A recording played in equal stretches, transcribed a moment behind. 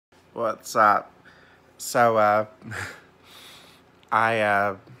What's up? So, I'm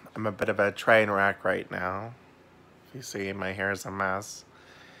a bit of a train wreck right now. If you see, my hair is a mess.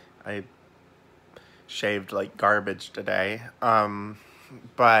 I shaved like garbage today.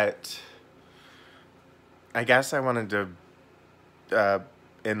 But I guess I wanted to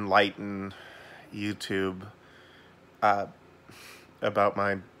enlighten YouTube uh, about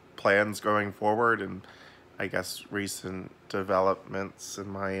my plans going forward and I guess recent developments in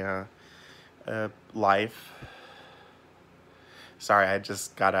my life. Sorry, I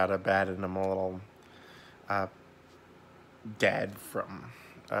just got out of bed and I'm a little uh, dead from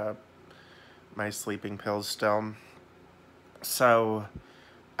uh, my sleeping pills still. So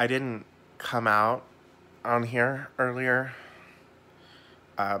I didn't come out on here earlier.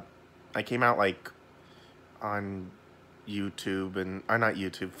 I came out like on YouTube or not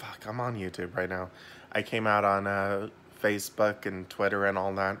YouTube. Fuck, I'm on YouTube right now. I came out on Facebook and Twitter and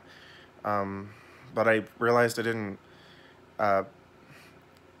all that. But I realized I didn't uh,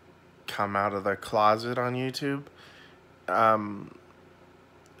 come out of the closet on YouTube.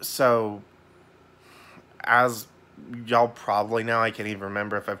 So as y'all probably know, I can't even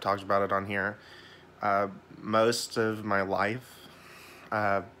remember if I've talked about it on here. Most of my life,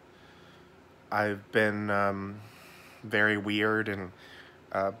 I've been very weird and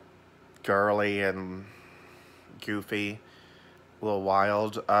girly and goofy, a little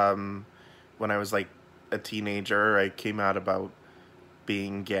wild. When I was like a teenager, I came out about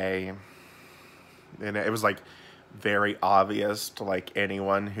being gay, and it was like very obvious to like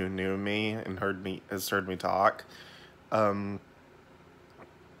anyone who knew me and has heard me talk. And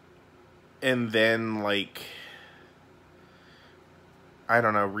then like I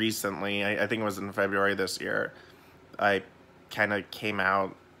don't know, recently, I think it was in February this year, I kind of came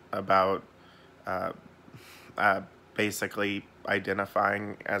out about uh, basically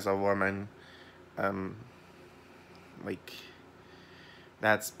identifying as a woman. Um, like,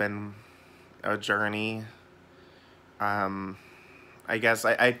 that's been a journey. I guess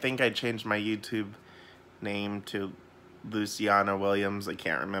I think I changed my YouTube name to Luciana Williams. I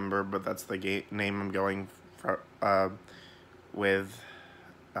can't remember, but that's the name I'm going for, with.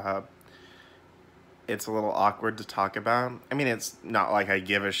 Uh, it's a little awkward to talk about. I mean, it's not like I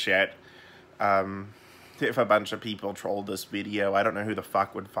give a shit. If a bunch of people trolled this video, I don't know who the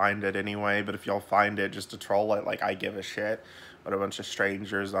fuck would find it anyway, but if y'all find it just to troll it, like, I give a shit what a bunch of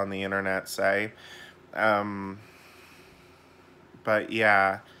strangers on the internet say. But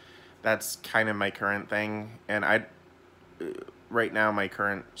yeah, that's kind of my current thing, and right now, my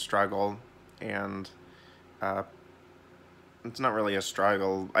current struggle, and it's not really a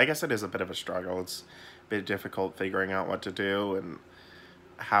struggle. I guess it is a bit of a struggle. It's a bit difficult figuring out what to do and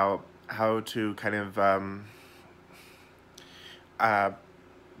how to kind of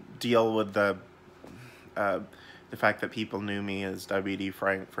deal with the fact that people knew me as WD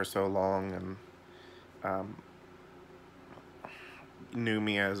Frank for so long and knew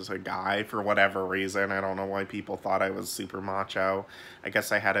me as a guy for whatever reason. I don't know why people thought I was super macho. I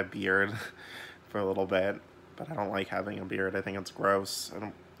guess I had a beard for a little bit, but I don't like having a beard. I think it's gross. I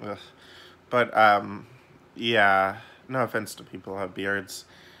don't, ugh. But, yeah, no offense to people who have beards.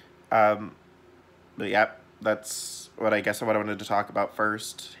 But yeah, that's what I guess what I wanted to talk about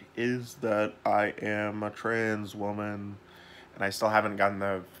first, is that I am a trans woman, and I still haven't gotten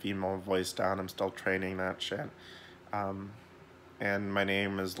the female voice down. I'm still training that shit. And my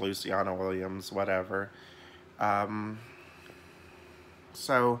name is Luciana Williams, whatever.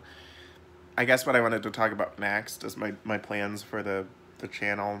 So I guess what I wanted to talk about next is my plans for the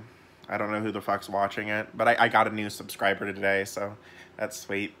channel. I don't know who the fuck's watching it, but I got a new subscriber today, so that's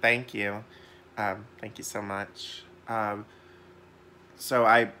sweet. Thank you. Thank you so much. So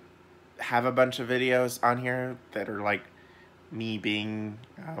I have a bunch of videos on here that are like me being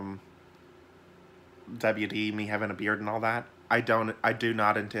WD, me having a beard and all that. I do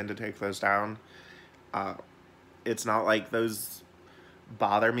not intend to take those down. It's not like those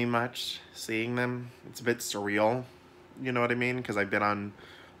bother me much, seeing them. It's a bit surreal, you know what I mean? Because I've been on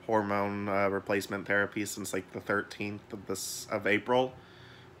hormone replacement therapy since like the 13th of April.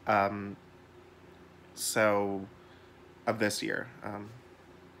 So, of this year.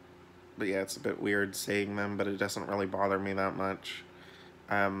 But yeah, it's a bit weird seeing them, but it doesn't really bother me that much.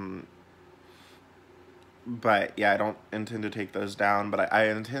 But yeah, I don't intend to take those down, but I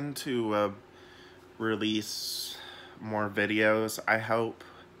intend to release more videos, I hope,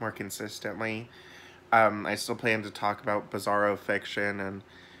 more consistently. I still plan to talk about bizarro fiction and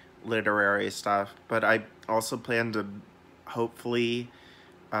literary stuff, but I also plan to hopefully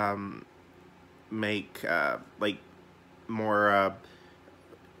make like more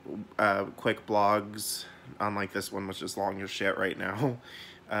quick blogs, unlike this one, which is long as shit right now.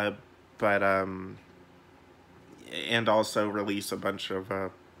 But and also release a bunch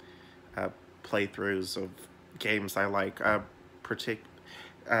of playthroughs of games I like.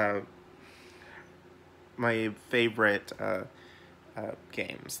 My favorite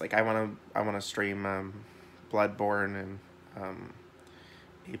games. Like I wanna stream Bloodborne and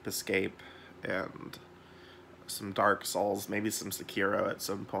Ape Escape and some Dark Souls, maybe some Sekiro at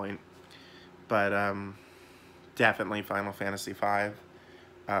some point. But definitely Final Fantasy V.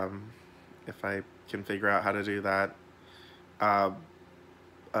 If I can figure out how to do that.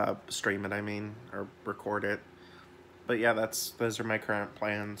 Stream it, I mean, or record it. But yeah, those are my current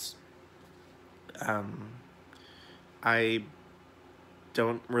plans. I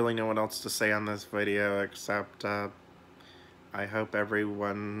don't really know what else to say on this video except I hope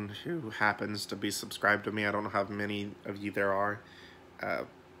everyone who happens to be subscribed to me, I don't know how many of you there are,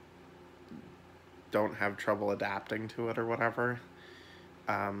 don't have trouble adapting to it or whatever.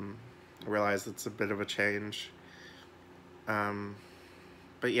 I realize it's a bit of a change.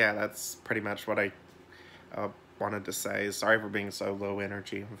 But yeah, that's pretty much what I wanted to say. Sorry for being so low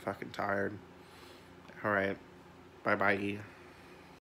energy. I'm fucking tired. Alright. Bye-bye.